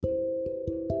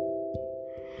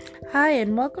Hi,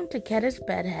 and welcome to Ketta's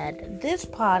Bedhead. This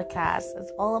podcast is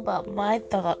all about my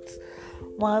thoughts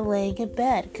while laying in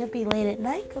bed. Could be late at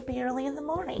night, could be early in the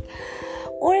morning,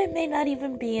 or it may not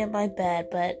even be in my bed,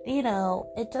 but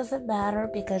it doesn't matter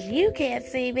because you can't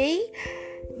see me.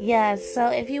 Yes, so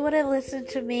if you want to listen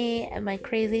to me and my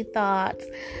crazy thoughts,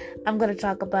 I'm going to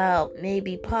talk about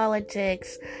maybe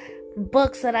politics,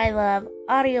 books that I love,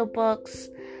 audiobooks,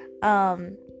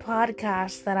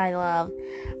 podcasts that I love,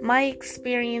 my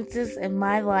experiences in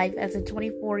my life as a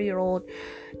 24-year-old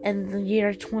in the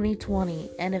year 2020.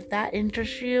 And if that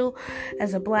interests you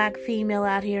as a black female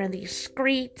out here in these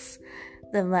streets,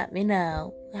 then let me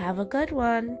know. Have a good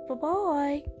one.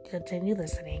 Bye-bye. Continue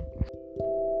listening.